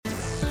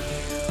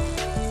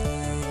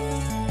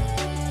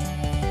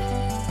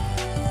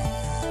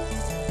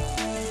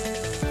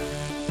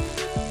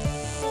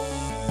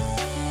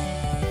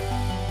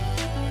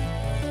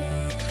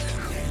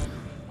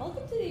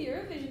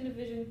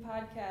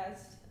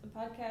a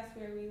podcast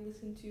where we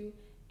listen to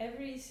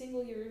every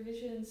single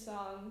Eurovision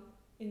song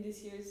in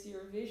this year's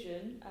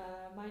Eurovision.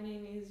 My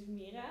name is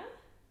Mira.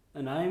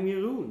 And I'm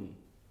Jeroen.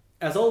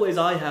 As always,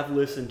 I have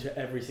listened to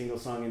every single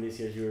song in this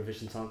year's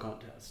Eurovision Song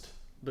Contest.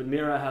 But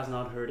Mira has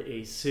not heard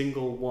a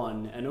single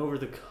one, and over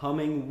the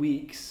coming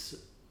weeks,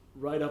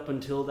 right up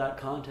until that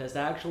contest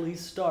actually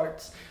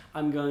starts,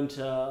 I'm going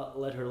to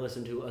let her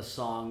listen to a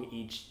song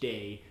each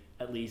day,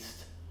 at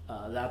least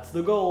that's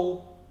the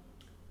goal.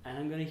 And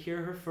I'm going to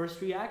hear her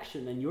first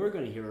reaction, and you're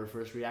going to hear her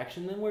first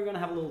reaction, then we're going to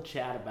have a little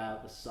chat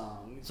about the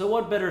song. So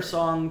what better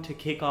song to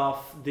kick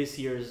off this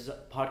year's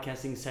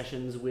podcasting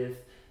sessions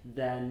with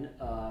than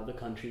the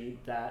country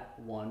that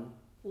won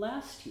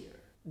last year?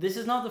 This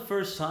is not the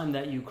first time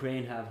that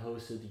Ukraine have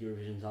hosted the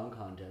Eurovision Song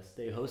Contest.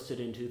 They hosted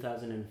in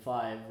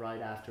 2005,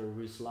 right after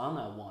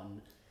Ruslana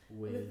won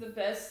With the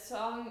best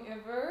song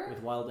ever.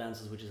 with Wild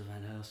Dances, which is a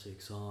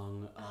fantastic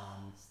song.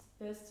 It's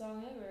the best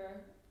song ever.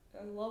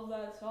 I love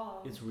that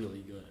song. It's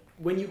really good.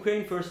 When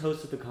Ukraine first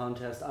hosted the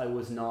contest, I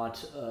was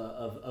not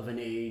of an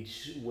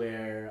age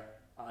where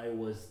I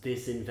was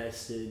this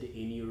invested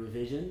in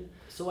Eurovision.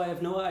 So I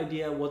have no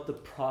idea what the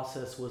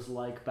process was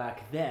like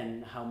back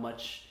then, how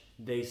much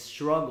they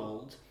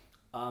struggled.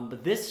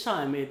 But this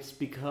time it's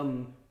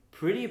become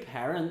pretty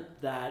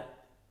apparent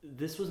that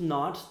this was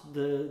not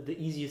the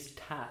easiest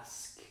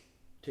task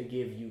to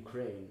give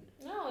Ukraine.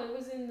 No, it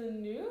was in the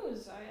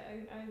news.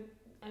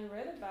 I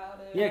read about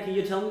it. Yeah, can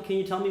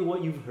you tell me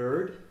what you've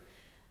heard?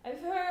 I've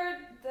heard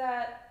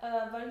that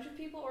a bunch of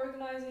people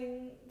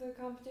organizing the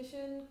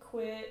competition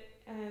quit,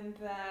 and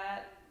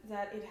that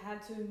it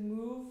had to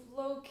move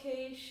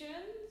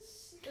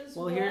locations as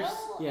well.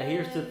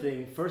 Here's the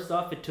thing. First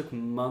off, it took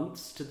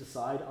months to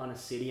decide on a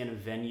city and a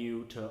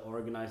venue to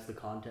organize the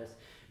contest,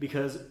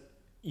 because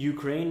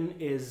Ukraine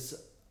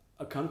is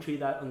a country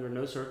that under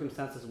no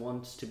circumstances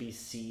wants to be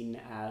seen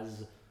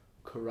as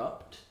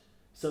corrupt.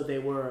 So they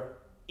were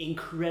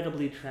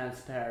incredibly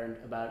transparent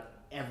about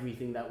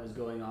everything that was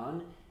going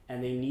on,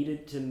 and they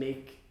needed to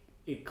make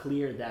it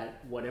clear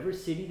that whatever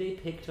city they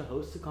picked to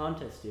host the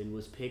contest in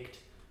was picked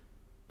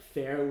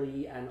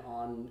fairly and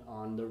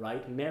on the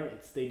right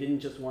merits. They didn't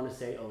just want to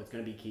say, oh, it's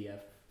going to be Kiev.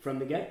 From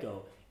the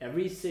get-go,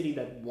 every city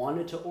that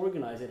wanted to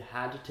organize it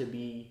had to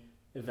be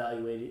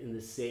evaluated in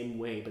the same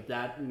way, but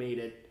that made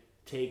it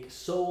take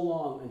so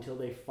long until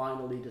they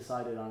finally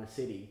decided on a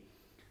city.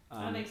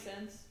 That makes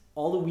sense.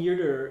 All the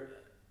weirder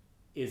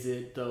is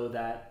it, though,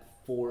 that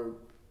for,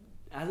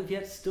 as of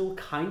yet, still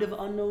kind of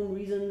unknown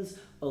reasons,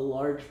 a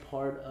large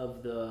part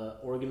of the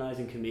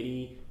organizing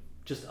committee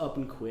just up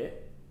and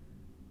quit.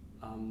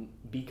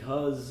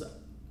 Because,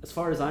 as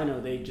far as I know,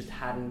 they just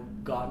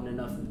hadn't gotten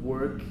enough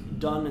work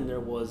done, and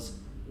there was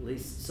at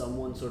least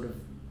someone sort of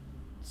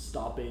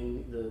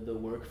stopping the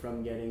work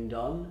from getting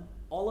done.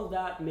 All of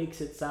that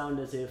makes it sound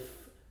as if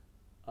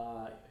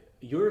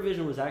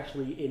Eurovision was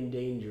actually in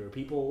danger.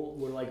 People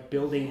were like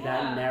building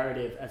that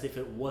narrative as if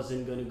it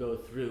wasn't going to go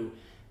through.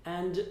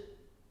 And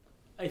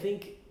I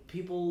think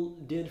people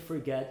did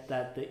forget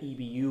that the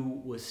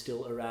EBU was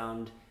still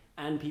around,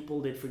 and people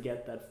did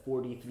forget that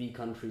 43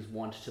 countries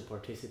want to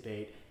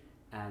participate,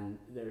 and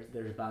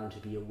there's bound to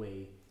be a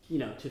way,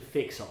 to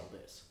fix all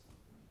this.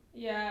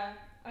 Yeah,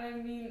 I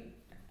mean,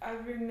 I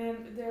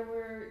remember there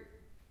were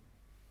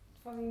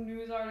fucking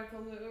news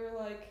articles that were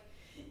like,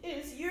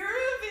 is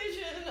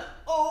Eurovision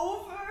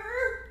over?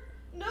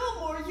 No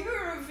more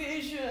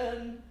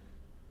Eurovision.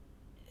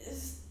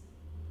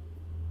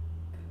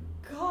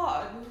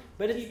 God,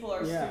 but people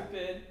are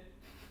stupid.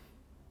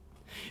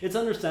 It's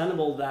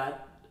understandable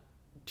that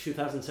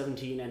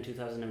 2017 and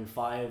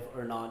 2005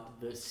 are not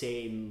the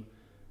same.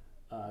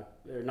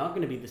 They're not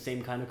going to be the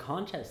same kind of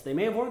contest. They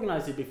may have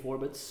organized it before,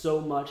 but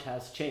so much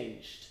has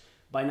changed.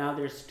 By now,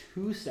 there's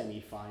 2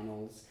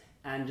 semifinals.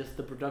 And just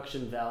the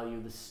production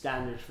value, the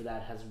standards for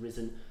that has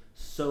risen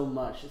so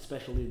much,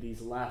 especially these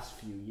last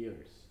few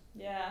years.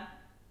 Yeah.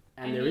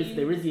 And there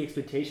is the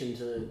expectation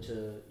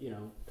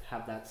to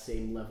have that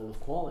same level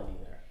of quality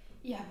there.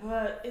 Yeah,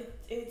 but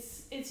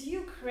it's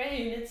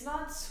Ukraine. It's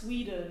not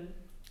Sweden.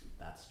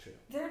 That's true.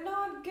 They're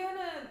not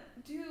gonna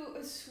do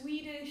a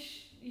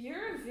Swedish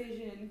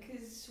Eurovision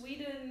because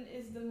Sweden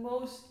is the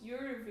most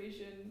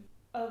Eurovision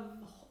of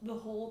the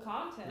whole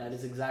contest. That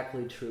is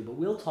exactly true, but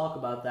we'll talk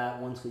about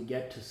that once we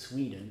get to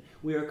Sweden.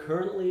 We are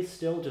currently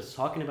still just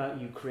talking about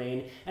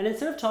Ukraine, and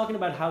instead of talking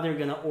about how they're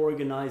going to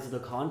organize the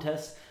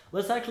contest,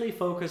 let's actually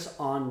focus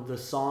on the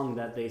song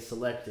that they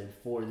selected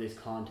for this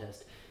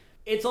contest.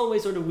 It's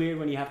always sort of weird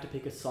when you have to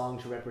pick a song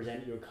to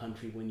represent your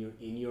country when you're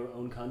in your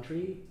own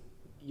country.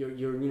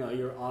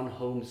 You're on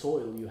home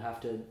soil. You have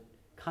to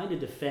kind of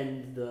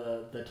defend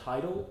the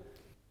title.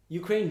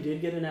 Ukraine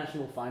did get a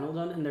national final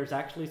done, and there's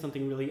actually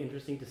something really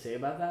interesting to say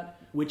about that,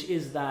 which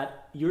is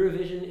that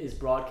Eurovision is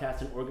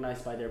broadcast and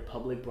organized by their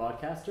public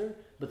broadcaster,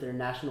 but their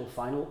national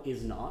final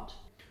is not,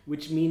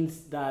 which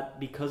means that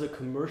because a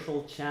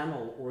commercial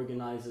channel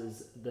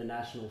organizes the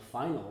national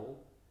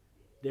final,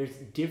 there's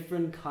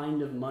different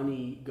kind of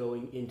money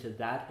going into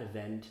that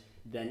event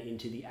than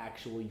into the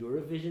actual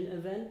Eurovision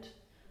event.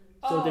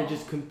 So they're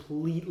just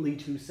completely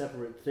two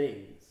separate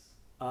things.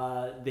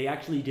 They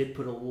actually did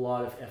put a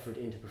lot of effort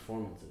into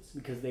performances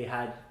because they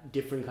had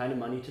different kind of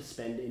money to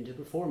spend into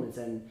performance,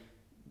 and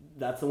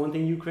that's the one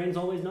thing Ukraine's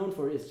always known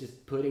for, is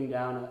just putting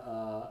down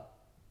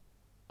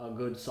a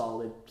good,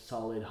 solid,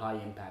 high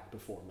impact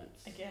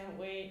performance. I can't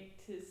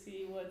wait to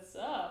see what's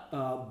up.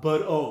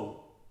 But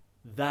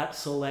that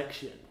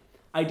selection.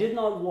 I did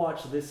not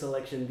watch this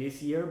selection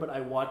this year, but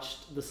I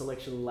watched the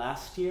selection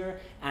last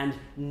year, and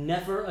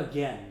never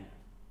again.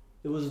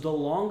 It was the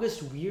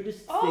longest, weirdest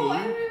thing. Oh,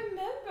 I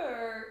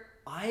remember.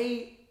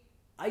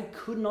 I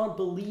could not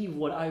believe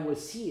what I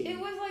was seeing. It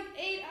was like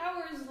 8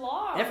 hours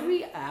long.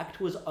 Every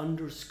act was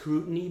under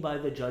scrutiny by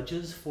the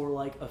judges for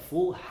like a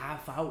full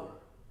half hour.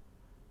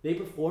 They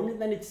performed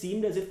and then it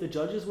seemed as if the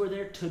judges were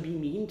there to be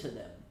mean to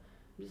them.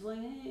 Just like,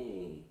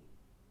 hey,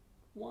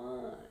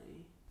 why?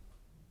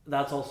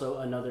 That's also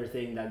another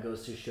thing that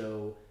goes to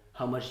show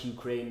how much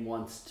Ukraine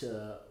wants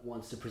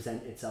to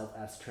present itself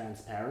as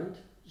transparent.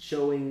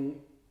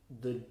 Showing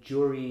the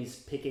juries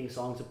picking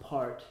songs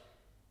apart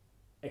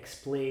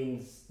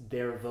explains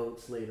their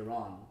votes later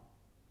on.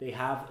 They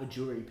have a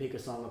jury pick a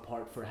song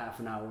apart for half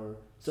an hour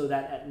so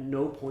that at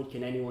no point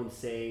can anyone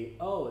say,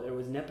 oh, there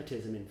was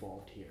nepotism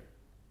involved here.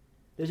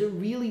 There's a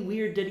really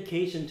weird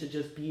dedication to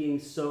just being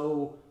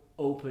so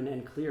open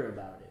and clear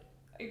about it.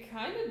 I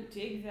kind of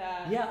dig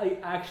that. Yeah, I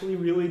actually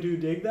really do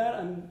dig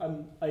that.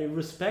 I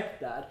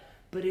respect that.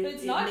 But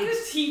it's not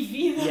makes, good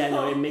TV though. Yeah,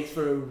 no, it makes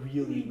for a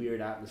really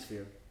weird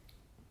atmosphere.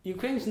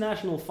 Ukraine's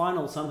national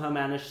final somehow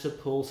managed to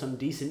pull some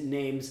decent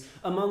names,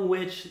 among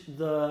which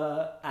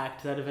the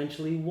act that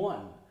eventually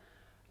won.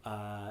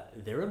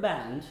 They're a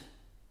band,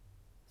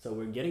 so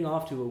we're getting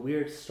off to a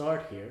weird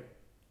start here.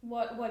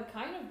 What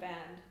kind of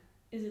band?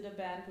 Is it a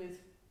band with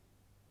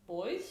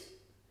boys?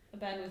 A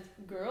band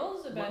with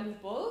girls? A band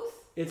with both?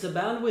 It's a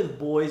band with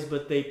boys,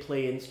 but they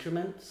play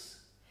instruments.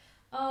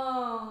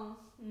 Oh.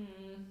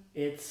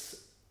 It's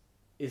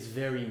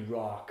very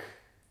rock.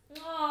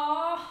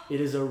 Aww.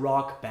 It is a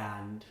rock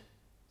band.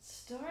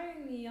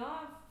 Starting me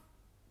off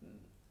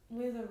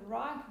with a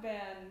rock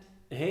band.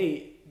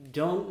 Hey,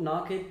 don't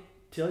knock it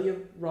till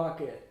you rock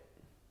it.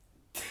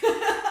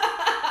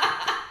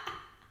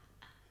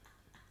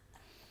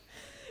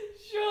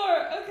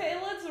 Sure, okay,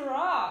 let's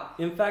rock.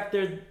 In fact,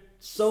 they're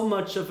so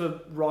much of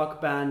a rock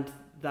band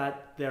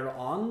that they're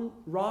on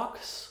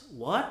rocks.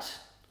 What?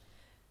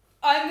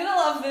 I'm gonna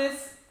love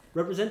this.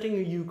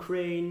 Representing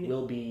Ukraine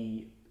will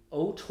be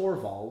O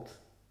Torvald.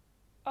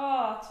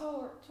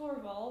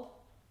 Torvald.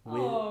 With...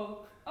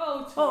 Torvald.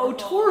 Oh,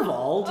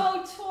 Torvald.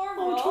 Oh,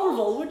 Torvald. Oh,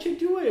 Torvald, what you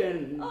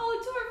doing? Oh,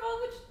 Torvald,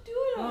 what you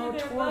doing over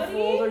there, Torvald,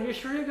 buddy? are you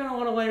sure you're gonna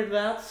want to wear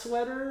that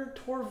sweater?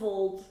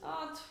 Torvald.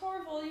 Oh,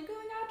 Torvald, you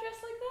going out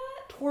dressed like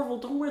that?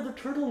 Torvald, don't wear the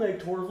turtleneck,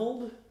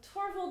 Torvald.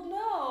 Torvald,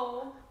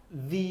 no.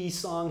 The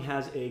song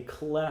has a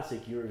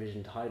classic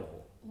Eurovision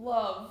title.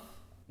 Love.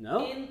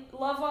 No? In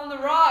Love on the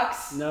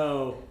Rocks.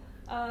 No.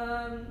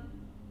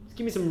 Just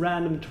give me some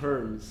random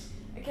terms.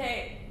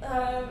 Okay, you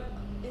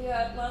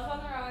got Love on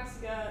the Rocks,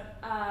 you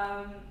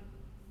got,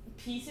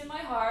 Peace in My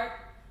Heart,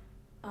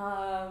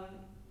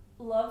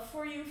 Love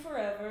for You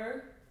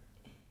Forever,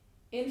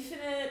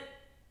 Infinite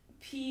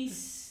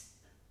Peace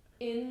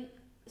in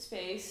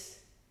Space,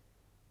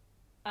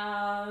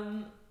 Heart,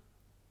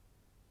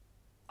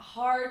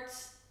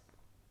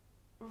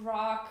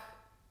 Rock,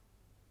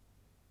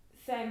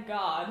 Thank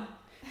God.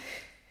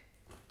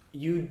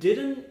 You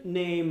didn't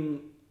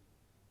name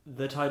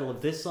the title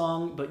of this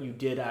song, but you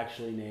did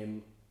actually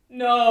name...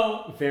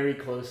 No. Very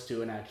close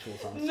to an actual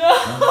song. No,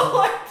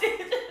 I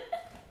didn't.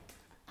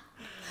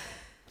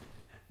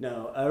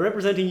 No,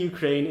 representing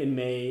Ukraine in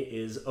May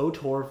is O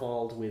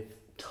Torvald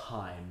with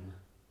Time.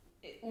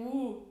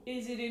 Ooh,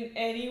 is it in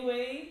any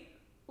way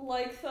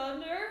like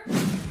thunder?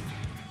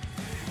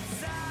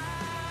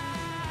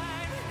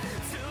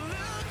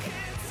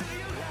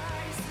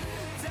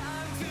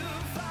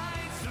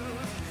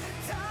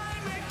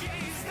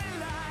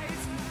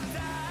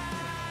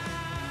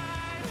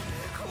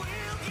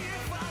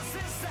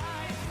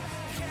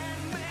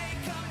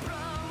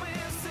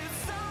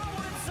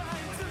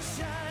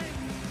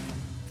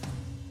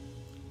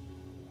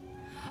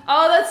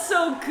 Oh, that's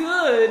so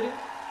good!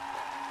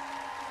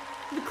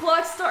 The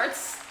clock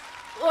starts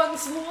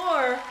once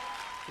more.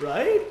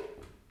 Right?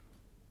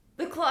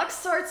 The clock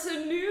starts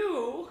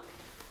anew.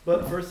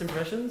 But first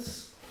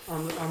impressions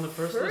on the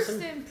first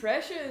listen? First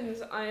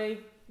impressions, I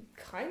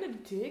kind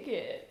of dig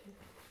it.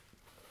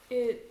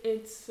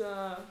 It's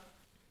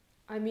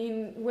I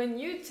mean, when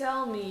you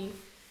tell me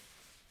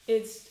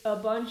it's a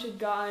bunch of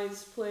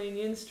guys playing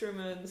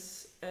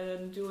instruments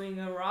and doing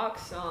a rock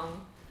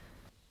song,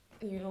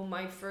 you know,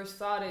 my first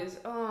thought is,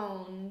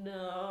 oh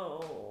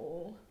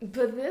no.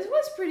 But this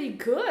was pretty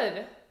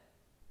good.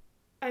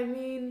 I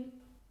mean...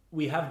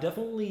 We have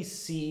definitely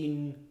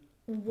seen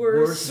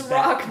worse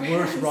rock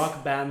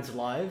bands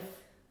live.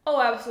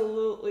 Oh,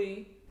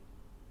 absolutely.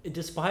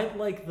 Despite,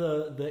 like,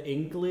 the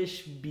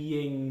English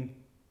being...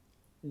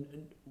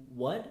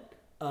 What?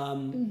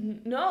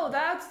 No,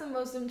 that's the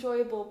most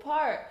enjoyable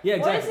part. Yeah,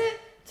 exactly. What is it?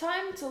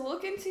 time to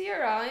look into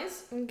your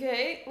eyes.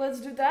 Okay,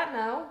 let's do that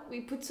now.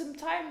 We put some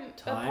time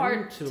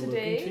apart to today.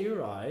 look into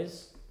your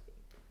eyes.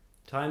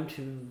 Time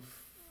to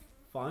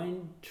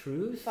find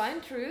truth.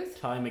 Find truth.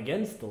 Time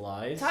against the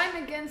lies.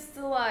 Time against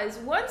the lies.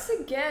 Once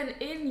again,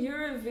 in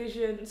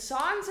Eurovision,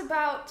 songs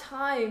about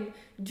time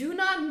do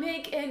not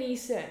make any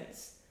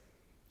sense.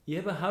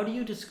 Yeah, but how do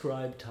you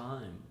describe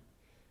time?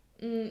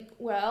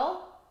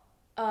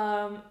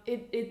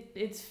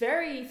 It's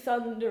very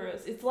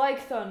thunderous. It's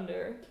like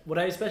thunder. What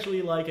I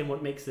especially like and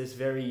what makes this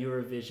very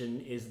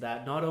Eurovision is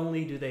that not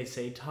only do they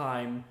say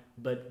time,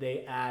 but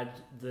they add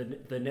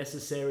the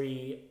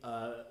necessary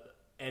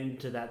end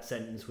to that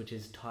sentence, which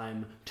is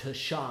time to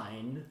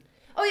shine.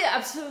 Oh yeah,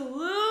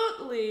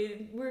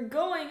 absolutely. We're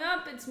going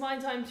up. It's my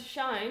time to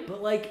shine.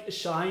 But like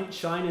shine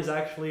is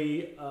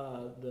actually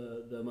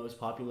the most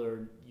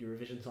popular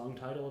Eurovision song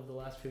title of the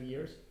last few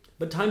years.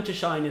 But time to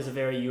shine is a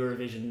very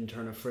Eurovision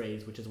turn of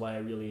phrase, which is why I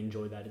really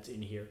enjoy that it's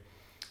in here.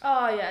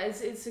 Oh yeah,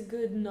 it's a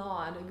good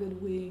nod, a good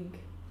wink.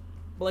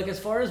 But like as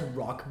far as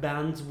rock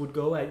bands would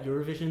go at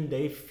Eurovision,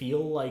 they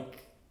feel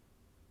like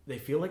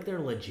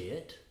they're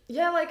legit.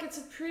 Yeah, like it's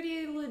a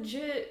pretty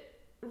legit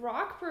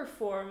rock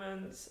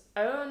performance.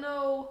 I don't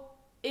know.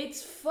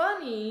 It's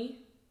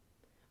funny,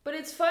 but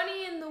it's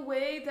funny in the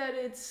way that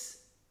it's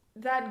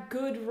that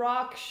good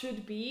rock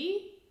should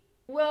be.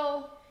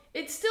 Well,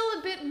 it's still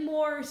a bit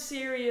more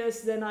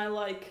serious than I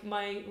like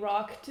my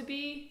rock to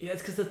be. Yeah,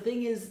 it's because the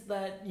thing is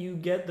that you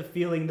get the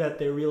feeling that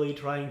they're really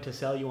trying to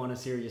sell you on a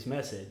serious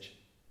message.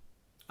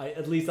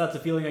 At least that's the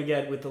feeling I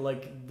get with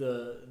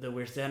the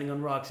we're standing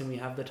on rocks and we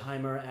have the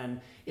timer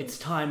and it's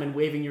time and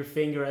waving your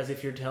finger as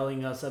if you're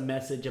telling us a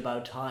message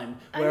about time.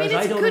 Whereas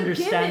I don't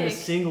understand a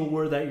single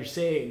word that you're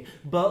saying.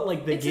 But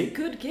like it's a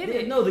good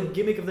gimmick. The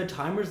gimmick of the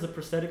timers, the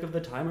prosthetic of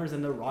the timers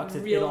and the rocks,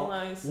 it all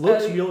nice.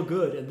 Looks real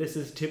good. And this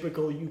is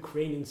typical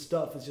Ukrainian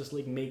stuff. It's just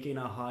like making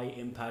a high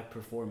impact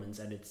performance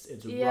and it's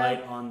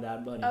right on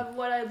that money.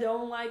 What I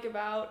don't like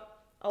about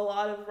a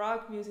lot of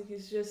rock music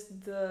is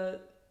just the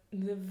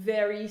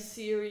very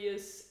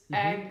serious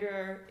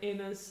anger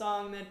in a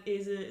song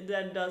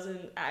that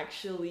doesn't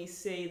actually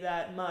say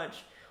that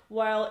much.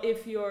 While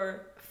if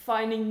you're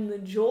finding the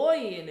joy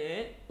in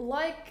it,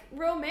 like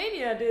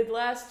Romania did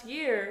last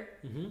year,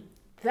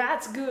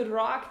 that's good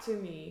rock to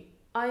me.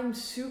 I'm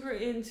super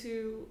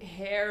into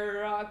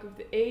hair rock of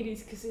the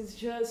 80s because it's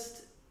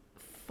just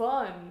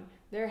fun.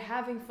 They're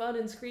having fun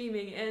and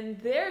screaming, and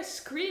they're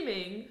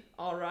screaming,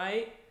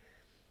 alright,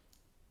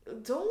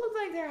 don't look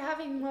like they're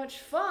having much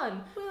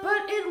fun,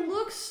 but it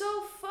looks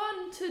so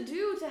fun to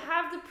do, to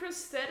have the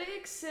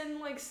prosthetics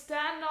and like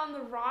stand on the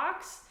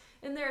rocks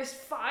and there's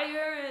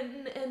fire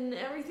and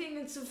everything.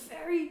 It's a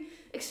very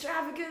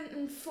extravagant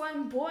and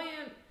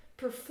flamboyant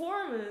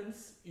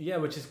performance. Yeah,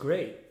 which is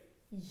great.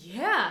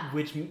 Yeah.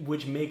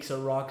 Which makes a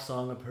rock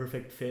song a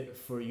perfect fit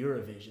for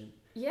Eurovision.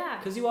 Yeah.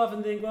 Because you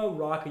often think, well,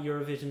 rock at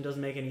Eurovision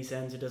doesn't make any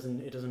sense. It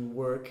doesn't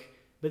work.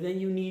 But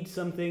then you need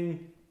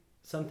something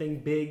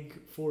big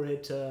for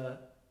it to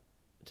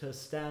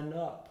stand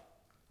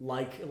up,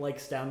 like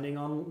standing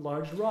on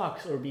large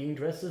rocks or being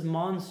dressed as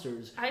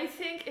monsters. I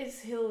think it's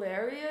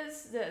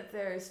hilarious that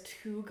there's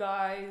three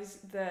guys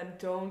that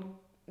don't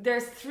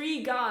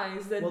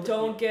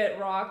get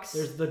rocks.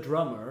 There's the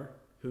drummer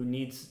who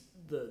needs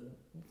the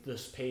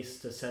space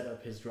to set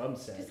up his drum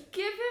set. Just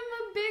give him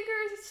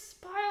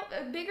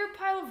a bigger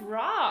pile of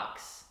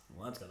rocks.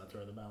 Well, that's gonna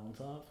throw the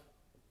balance off,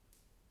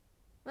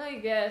 I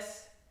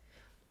guess.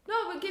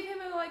 No, but give him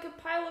a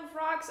pile of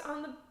rocks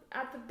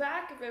at the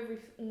back of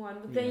everyone.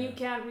 But then you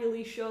can't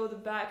really show the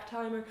back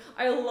timer.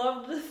 I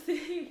love the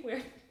thing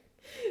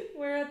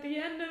where at the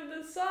end of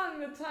the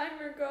song the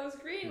timer goes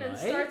green and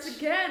starts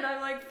again.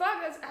 I'm like, fuck,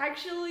 that's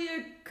actually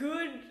a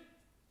good.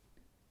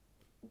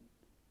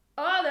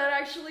 Oh, that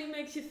actually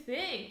makes you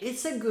think.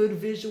 It's a good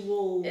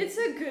visual. It's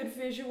a good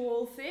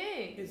visual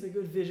thing. It's a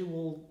good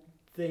visual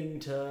thing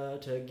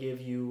to give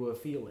you a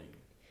feeling.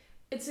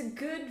 It's a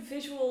good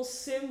visual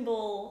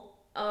symbol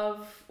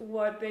of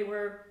what they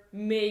were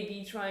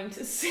maybe trying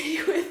to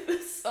say with the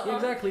song.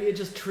 Exactly, it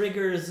just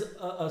triggers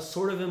a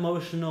sort of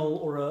emotional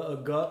or a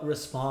gut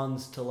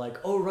response to like,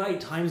 oh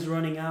right, time's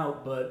running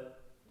out, but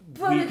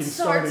we can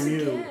start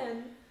anew.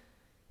 Again.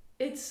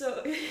 It's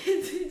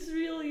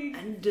really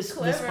and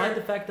despite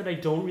the fact that I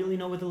don't really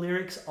know what the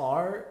lyrics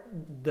are,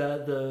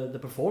 the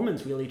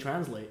performance really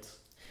translates.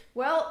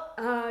 Well,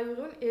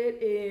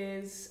 it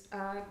is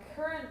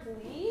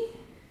currently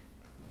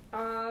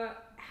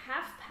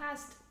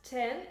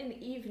 10:30 in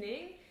the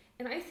evening,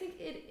 and I think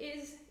it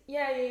is.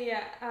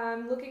 Yeah.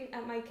 I'm looking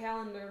at my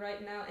calendar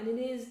right now, and it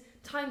is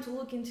time to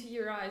look into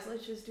your eyes.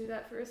 Let's just do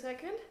that for a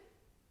second.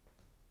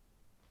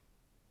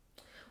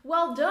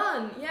 Well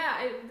done.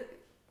 Yeah.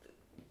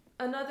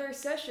 Another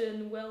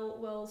session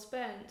well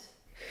spent.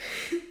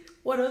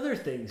 What other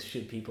things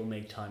should people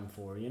make time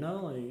for,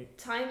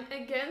 Time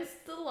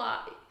against the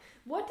lie.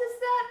 What does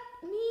that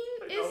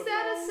mean? Is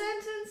that a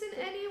sentence in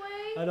any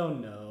way? I don't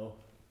know.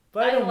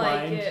 But I don't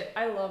mind. It.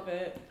 I love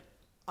it.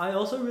 I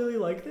also really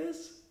like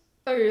this.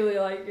 I really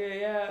like it,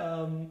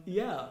 yeah.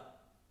 Yeah.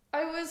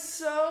 I was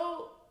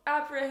so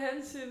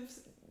apprehensive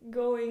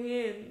going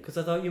in. Because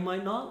I thought you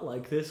might not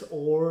like this,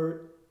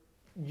 or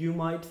you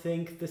might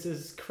think this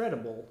is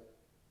credible.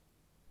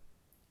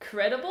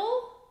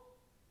 Credible?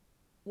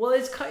 Well,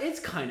 it's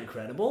kind of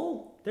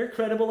credible. They're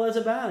credible as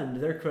a band.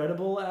 They're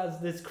credible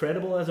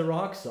as a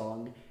rock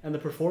song, and the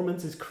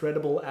performance is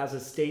credible as a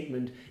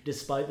statement,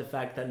 despite the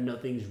fact that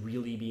nothing's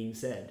really being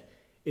said.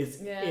 It's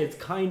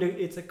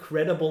a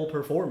credible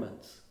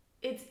performance.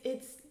 It's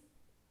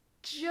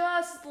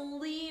just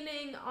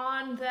leaning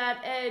on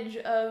that edge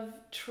of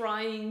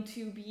trying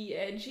to be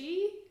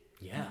edgy.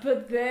 Yeah.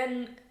 But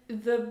then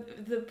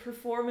the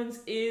performance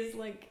is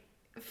like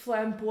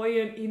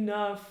flamboyant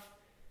enough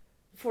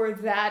for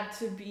that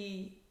to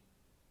be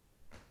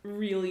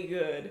really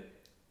good.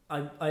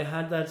 I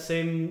had that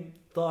same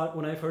thought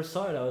when I first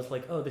saw it. I was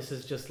like, oh, this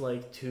is just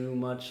like too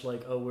much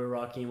like, oh, we're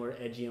rocky and we're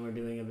edgy and we're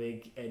doing a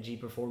big edgy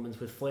performance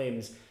with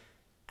flames.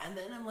 And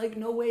then I'm like,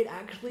 no, wait,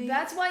 actually...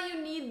 That's why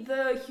you need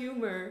the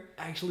humor.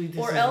 Actually, this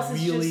or is else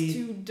really... it's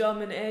just too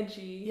dumb and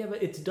edgy. Yeah,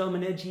 but it's dumb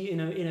and edgy in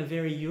a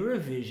very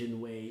Eurovision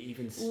way,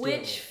 even still.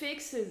 Which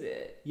fixes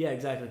it. Yeah,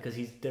 exactly, because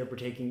they're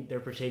partaking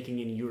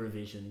in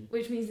Eurovision.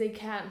 Which means they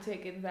can't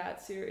take it that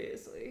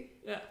seriously.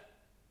 Yeah.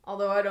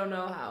 Although I don't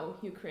know how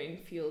Ukraine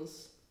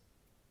feels.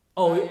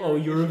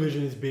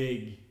 Eurovision is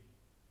big.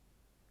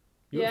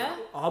 Yeah?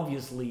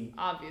 Obviously.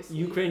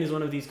 Ukraine is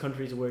one of these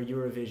countries where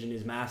Eurovision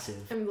is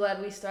massive. I'm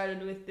glad we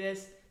started with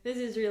this. This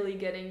is really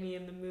getting me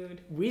in the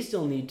mood. We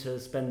still need to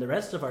spend the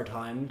rest of our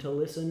time to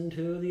listen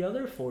to the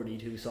other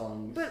 42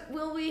 songs. But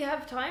will we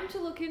have time to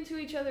look into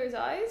each other's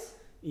eyes?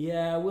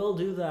 Yeah, we'll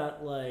do that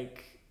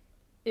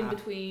in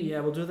between. Yeah,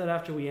 we'll do that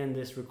after we end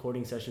this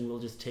recording session. We'll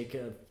just take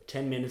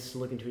 10 minutes to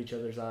look into each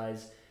other's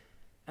eyes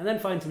and then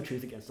find some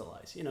truth against the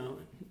lies, you know?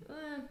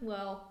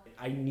 Well.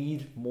 I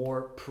need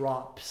more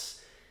props.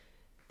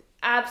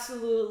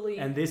 Absolutely.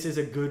 And this is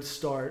a good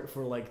start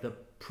for like the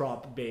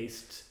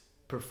prop-based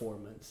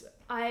performance.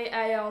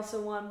 I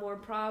also want more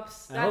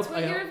props. That's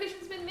what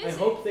Eurovision's been missing. I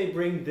hope they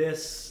bring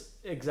this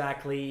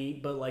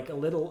exactly, but like a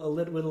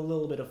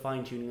little bit of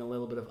fine-tuning, a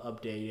little bit of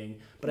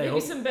updating. But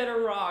maybe some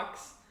better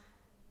rocks.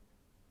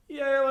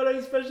 Yeah, what I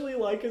especially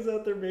like is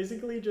that they're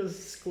basically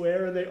just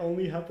square and they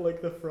only have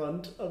like the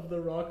front of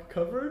the rock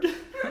covered.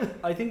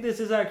 I think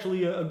this is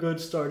actually a good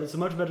start. It's a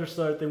much better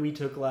start than we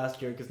took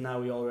last year because now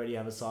we already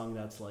have a song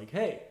that's like,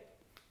 hey,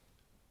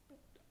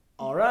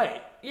 all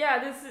right.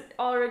 Yeah, this is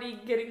already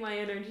getting my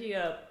energy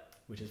up.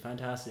 Which is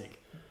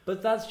fantastic.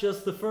 But that's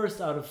just the first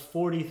out of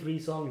 43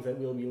 songs that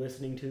we'll be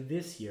listening to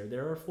this year.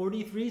 There are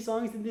 43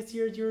 songs in this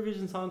year's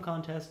Eurovision Song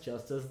Contest,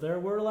 just as there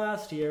were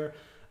last year.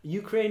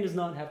 Ukraine does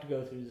not have to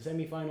go through the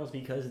semifinals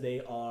because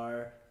they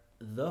are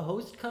the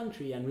host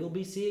country, and we'll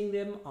be seeing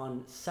them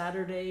on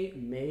Saturday,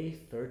 May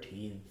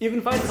 13th. You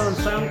can find us on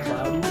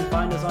SoundCloud, you can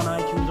find us on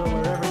iTunes, or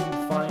wherever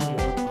you find your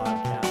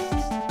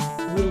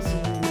podcasts. We'll see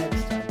you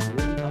next time.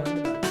 We'll be talking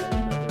about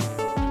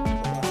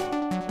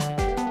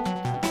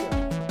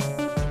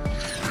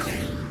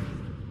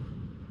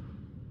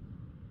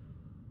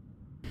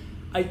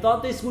I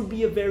thought this would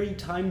be a very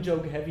time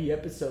joke heavy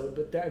episode,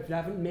 but I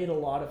haven't made a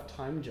lot of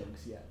time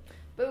jokes yet.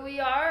 But we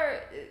are.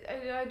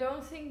 I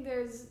don't think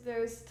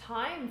there's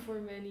time for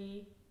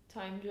many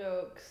time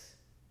jokes.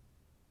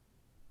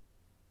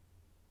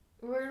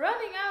 We're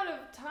running out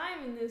of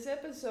time in this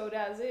episode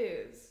as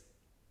is.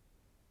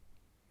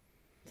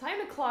 Time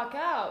to clock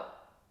out.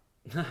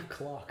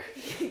 Clock.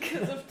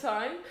 Because of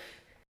time.